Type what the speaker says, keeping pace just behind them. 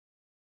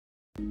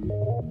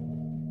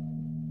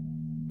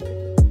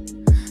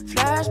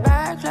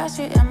Flashback, last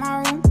year in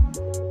my room,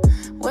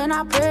 when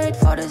I prayed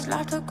for this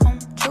life to come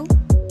true.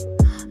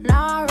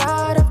 Now I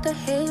ride up the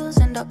hills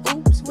and the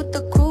oops with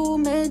the crew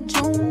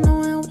mid-June,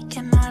 knowing we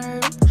cannot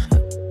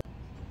lose.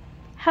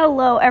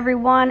 Hello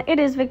everyone, it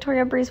is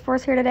Victoria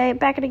Breezeforce here today,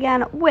 back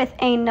again with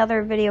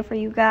another video for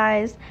you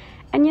guys.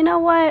 And you know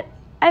what?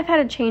 I've had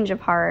a change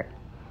of heart.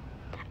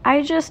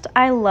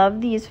 I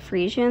love these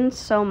Friesians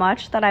so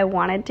much that I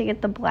wanted to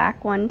get the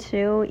black one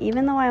too,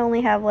 even though I only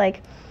have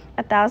like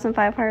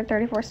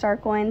 1,534 star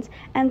coins,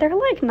 and they're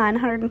like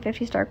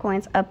 950 star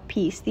coins a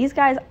piece. These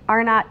guys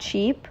are not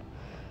cheap,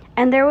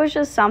 and there was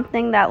just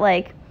something that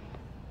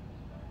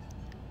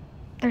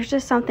there's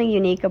just something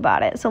unique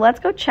about it. So let's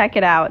go check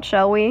it out,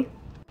 shall we?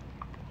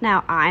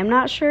 Now, I'm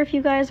not sure if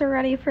you guys are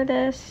ready for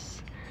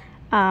this,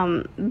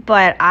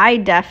 but I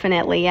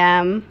definitely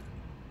am.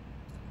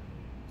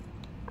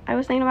 I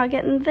was thinking about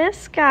getting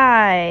this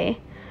guy.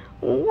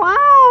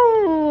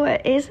 Wow,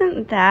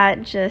 isn't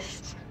that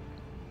just...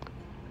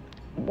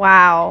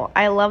 Wow,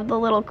 I love the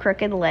little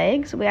crooked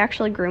legs. We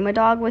actually groom a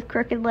dog with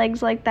crooked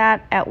legs like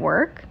that at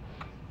work.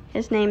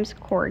 His name's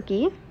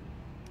Corky.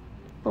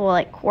 Well,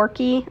 like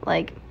Corky,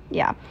 like,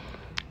 yeah.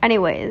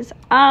 Anyways,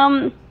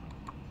 I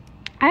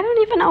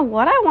don't even know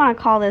what I want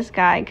to call this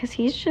guy because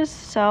he's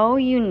just so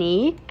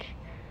unique.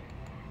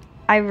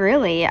 I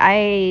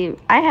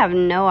have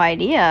no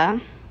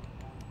idea.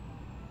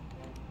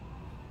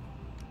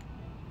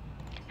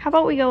 How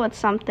about we go with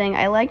something?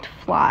 I liked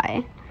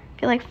Fly. I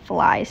feel like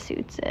Fly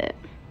suits it.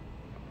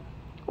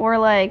 Or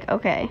like,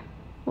 okay,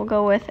 we'll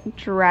go with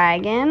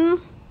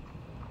Dragon.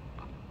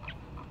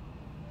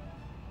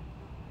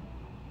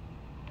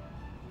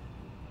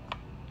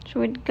 Should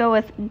we go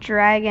with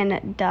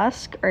Dragon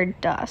Dusk or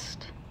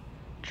Dust?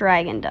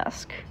 Dragon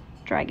Dusk.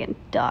 Dragon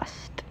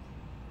Dust.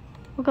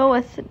 We'll go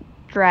with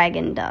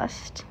Dragon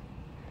Dust.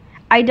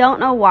 I don't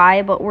know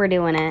why, but we're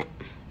doing it.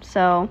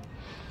 So,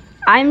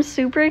 I'm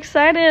super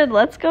excited.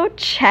 Let's go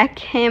check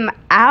him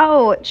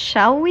out,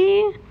 shall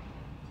we?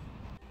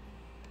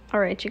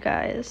 Alright, you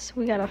guys.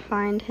 We gotta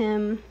find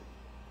him.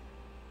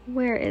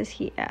 Where is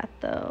he at,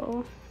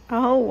 though?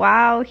 Oh,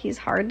 wow. He's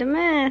hard to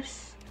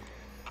miss.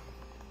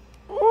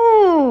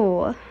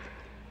 Ooh.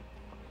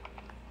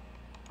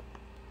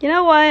 You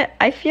know what?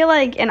 I feel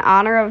like in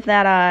honor of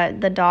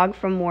that, the dog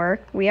from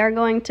work, we are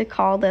going to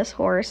call this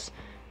horse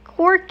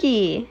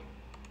Corky.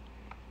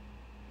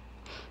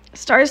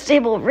 Star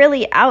Stable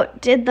really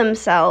outdid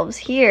themselves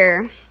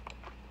here.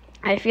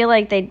 I feel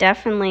like they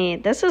definitely...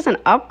 This is an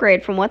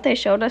upgrade from what they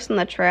showed us in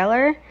the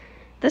trailer.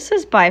 This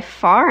is by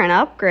far an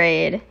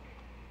upgrade.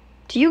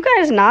 Do you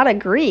guys not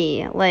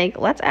agree? Like,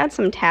 let's add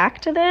some tack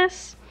to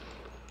this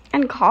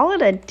and call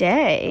it a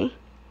day.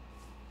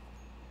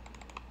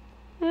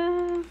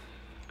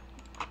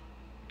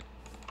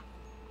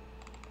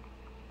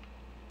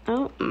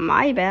 Oh,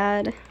 my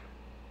bad.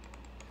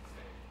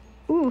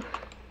 Ooh.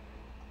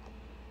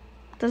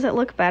 Does it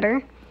look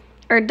better?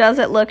 Or does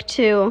it look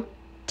too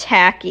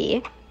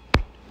tacky?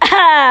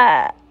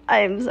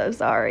 I'm so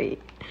sorry.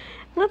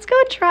 Let's go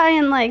try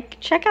and, like,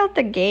 check out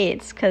the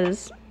gates,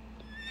 because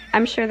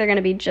I'm sure they're going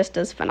to be just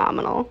as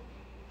phenomenal.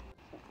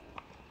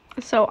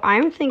 So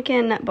I'm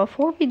thinking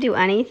before we do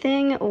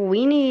anything,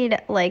 we need,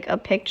 like, a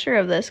picture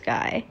of this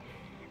guy.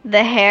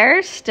 The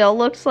hair still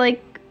looks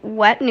like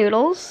wet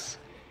noodles.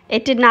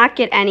 It did not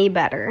get any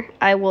better,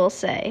 I will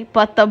say.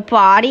 But the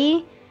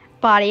body,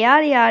 yada,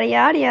 yada,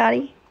 yada,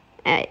 yada.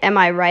 Am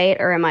I right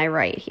or am I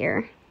right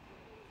here?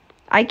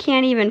 I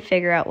can't even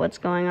figure out what's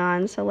going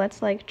on, so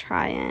let's, like,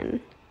 try and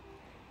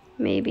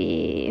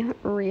maybe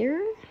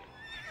rear?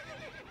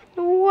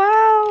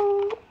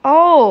 Wow.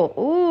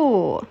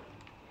 Oh,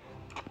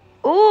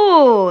 ooh.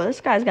 Ooh,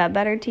 this guy's got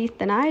better teeth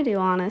than I do,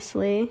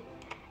 honestly.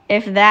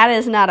 If that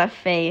is not a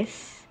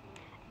face,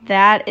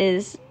 that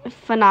is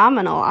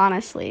phenomenal,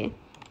 honestly.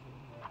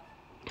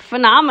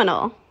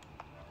 Phenomenal.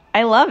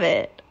 I love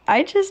it. I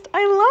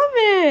love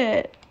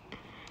it.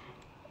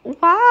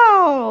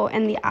 Wow.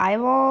 And the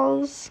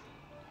eyeballs.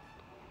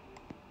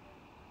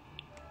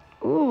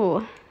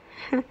 Ooh.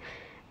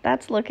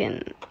 That's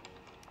looking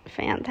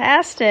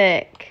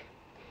fantastic.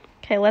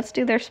 Okay, let's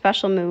do their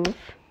special move.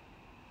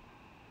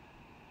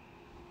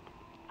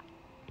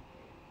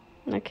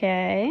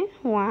 Okay.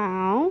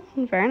 Wow.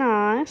 Very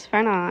nice.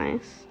 Very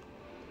nice.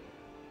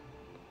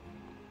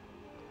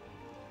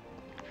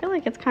 I feel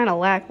like it's kind of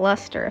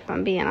lackluster, if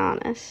I'm being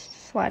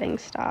honest. Sliding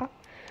stop.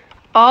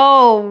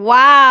 Oh,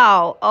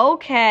 wow.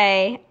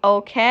 Okay.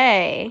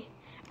 Okay.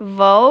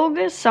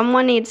 Vogue,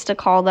 someone needs to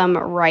call them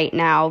right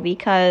now,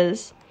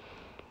 because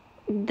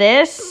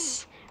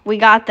this, we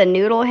got the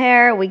noodle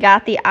hair, we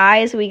got the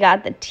eyes, we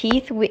got the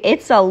teeth.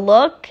 It's a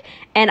look,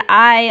 and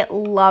I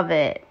love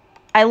it.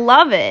 I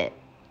love it.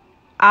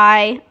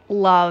 I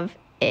love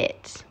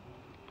it.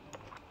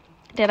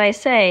 Did I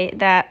say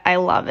that I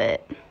love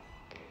it?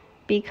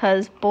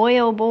 Because boy,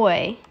 oh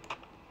boy,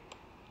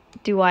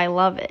 do I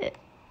love it.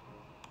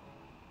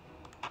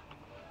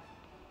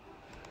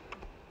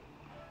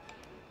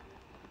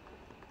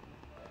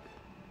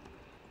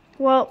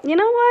 Well, you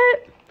know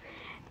what?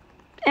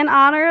 In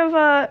honor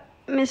of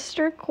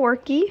Mr.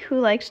 Corky, who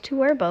likes to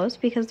wear bows,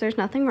 because there's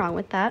nothing wrong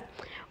with that,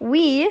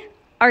 we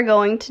are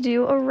going to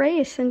do a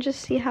race and just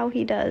see how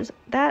he does.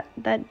 That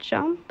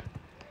jump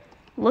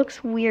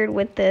looks weird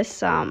with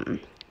this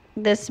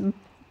this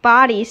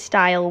body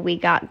style we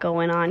got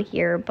going on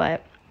here,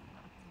 but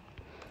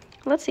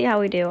let's see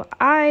how we do.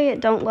 I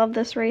don't love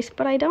this race,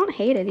 but I don't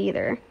hate it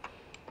either.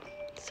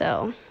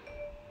 So,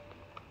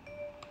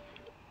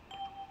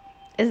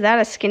 is that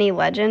a skinny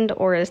legend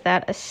or is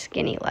that a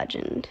skinny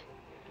legend?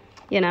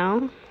 You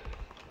know?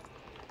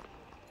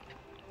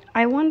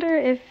 I wonder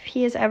if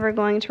he is ever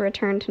going to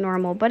return to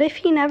normal, but if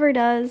he never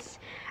does,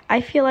 I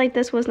feel like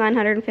this was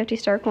 950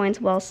 star coins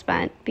well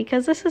spent,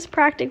 because this is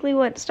practically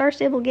what Star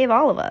Stable gave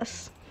all of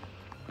us.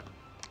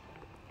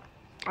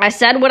 I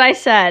said what I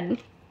said.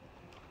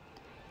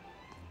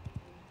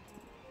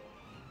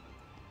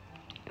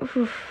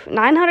 Oof,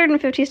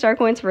 950 star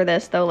coins for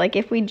this, though. Like,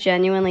 if we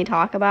genuinely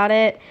talk about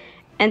it,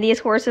 and these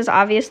horses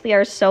obviously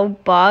are so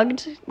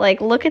bugged.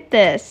 Like, look at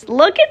this.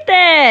 Look at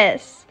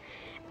this!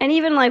 And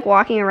even, like,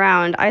 walking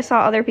around, I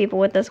saw other people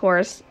with this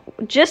horse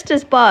just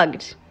as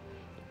bugged.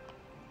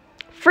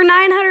 For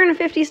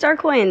 950 star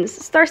coins.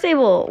 Star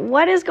Stable,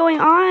 what is going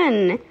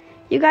on?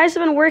 You guys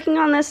have been working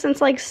on this since,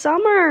 like,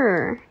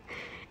 summer.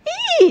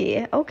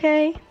 Eee!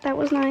 Okay, that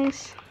was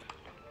nice.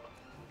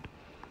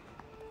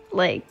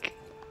 Like,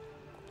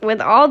 with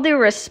all due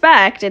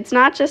respect, it's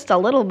not just a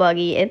little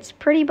buggy. It's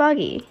pretty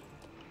buggy.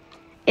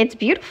 It's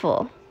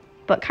beautiful,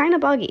 but kind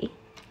of buggy.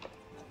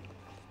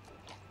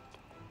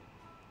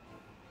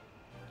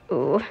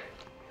 Ooh.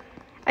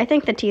 I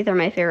think the teeth are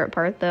my favorite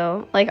part,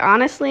 though. Like,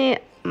 honestly,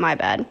 my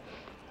bad.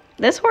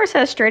 This horse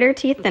has straighter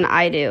teeth than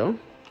I do,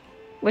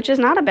 which is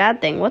not a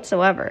bad thing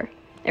whatsoever.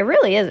 It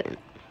really isn't.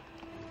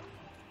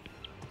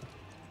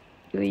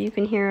 Ooh, you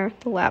can hear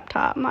the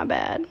laptop. My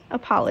bad.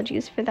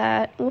 Apologies for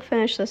that. We'll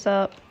finish this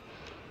up.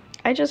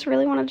 I just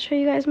really wanted to show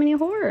you guys my new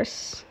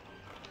horse.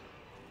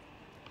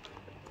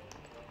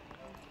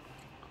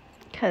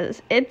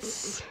 Because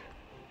it's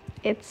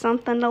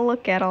something to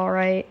look at, all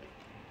right.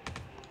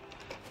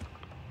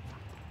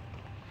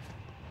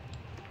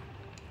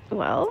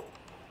 Well,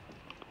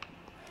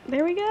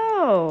 there we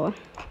go.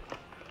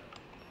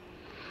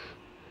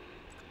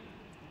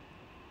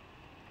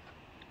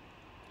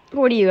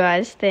 What do you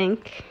guys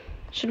think?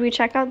 Should we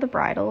check out the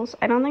bridles?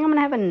 I don't think I'm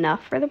gonna have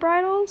enough for the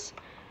bridles.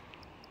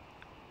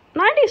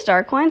 90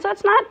 star coins,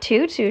 that's not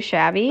too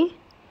shabby.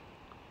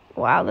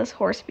 Wow, this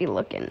horse be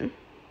looking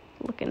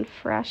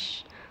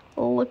fresh,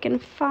 looking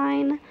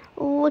fine,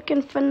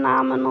 looking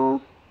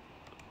phenomenal.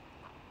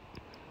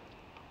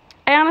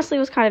 I honestly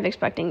was kind of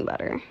expecting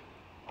better.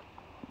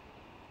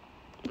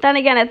 Then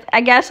again,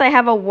 I guess I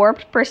have a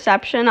warped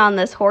perception on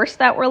this horse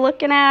that we're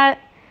looking at,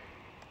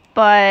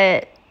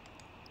 but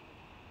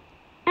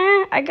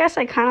I guess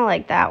I kind of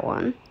like that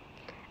one.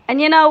 And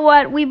you know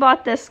what? We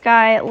bought this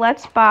guy.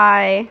 Let's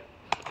buy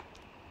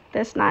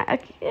this. I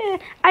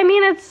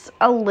mean, it's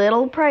a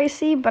little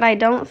pricey, but I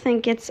don't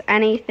think it's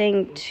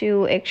anything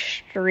too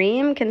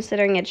extreme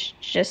considering it's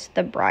just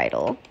the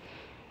bridle.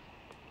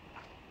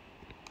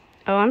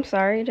 Oh, I'm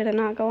sorry. Did it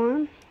not go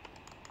on?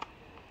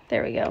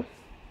 There we go.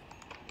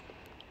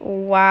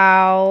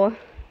 Wow.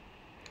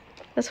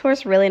 This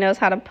horse really knows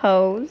how to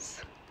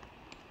pose.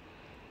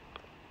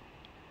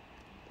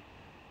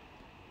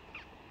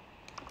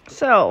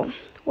 So,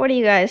 what do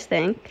you guys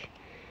think?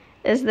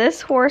 Is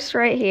this horse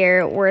right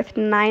here worth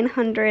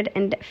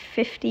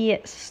 950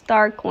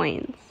 star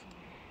coins?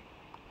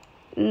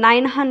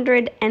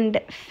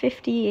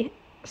 950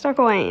 star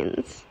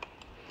coins.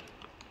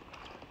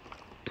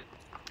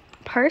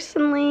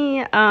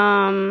 Personally,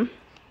 I'm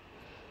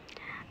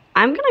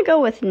gonna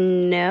go with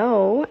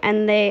no,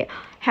 and they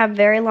have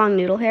very long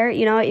noodle hair.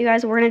 You know what, you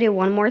guys, we're gonna do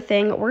one more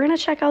thing. We're gonna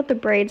check out the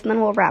braids, and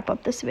then we'll wrap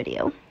up this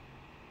video.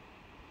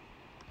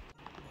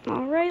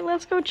 All right,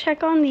 let's go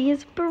check on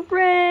these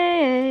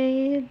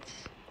braids.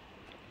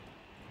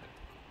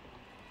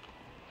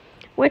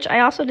 Which I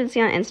also did see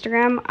on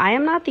Instagram. I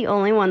am not the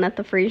only one that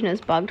the Friesian is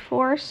bugged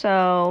for,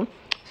 so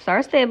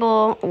Star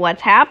Stable,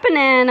 what's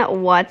happening?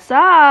 What's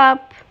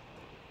up?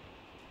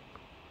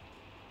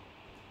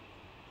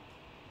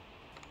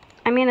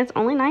 I mean, it's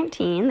only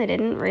 19. They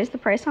didn't raise the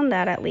price on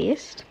that, at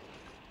least.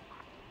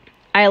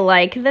 I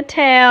like the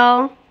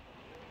tail.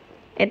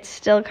 It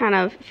still kind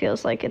of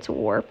feels like it's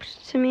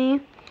warped to me.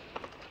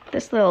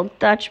 This little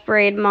Dutch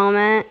braid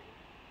moment.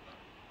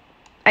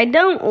 I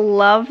don't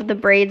love the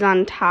braids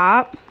on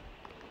top,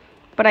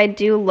 but I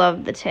do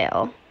love the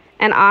tail.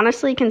 And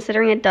honestly,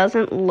 considering it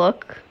doesn't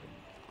look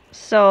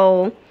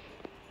so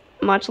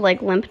much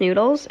like limp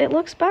noodles, it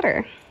looks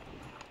better.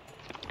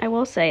 I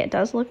will say, it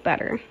does look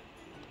better.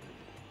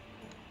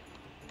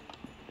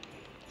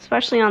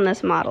 Especially on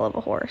this model of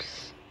a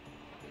horse,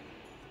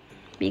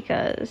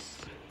 because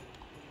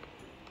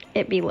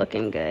it be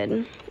looking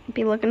good, it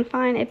be looking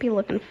fine, it be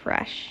looking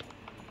fresh.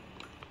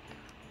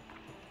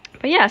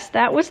 But yes,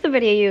 that was the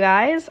video, you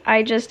guys.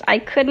 I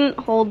couldn't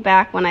hold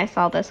back when I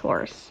saw this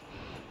horse.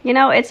 You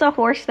know, it's a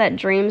horse that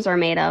dreams are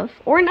made of,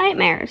 or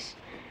nightmares.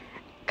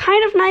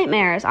 kind of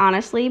nightmares,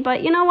 honestly,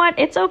 but you know what?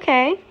 It's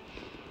okay.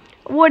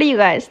 What do you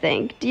guys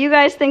think? Do you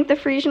guys think the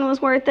Friesian was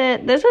worth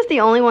it? This is the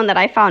only one that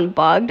I found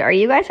bugged. Are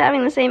you guys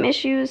having the same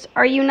issues?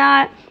 Are you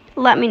not?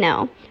 Let me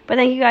know. But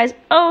thank you guys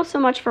oh so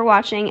much for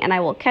watching, and I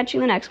will catch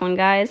you in the next one,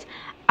 guys.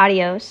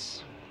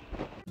 Adios.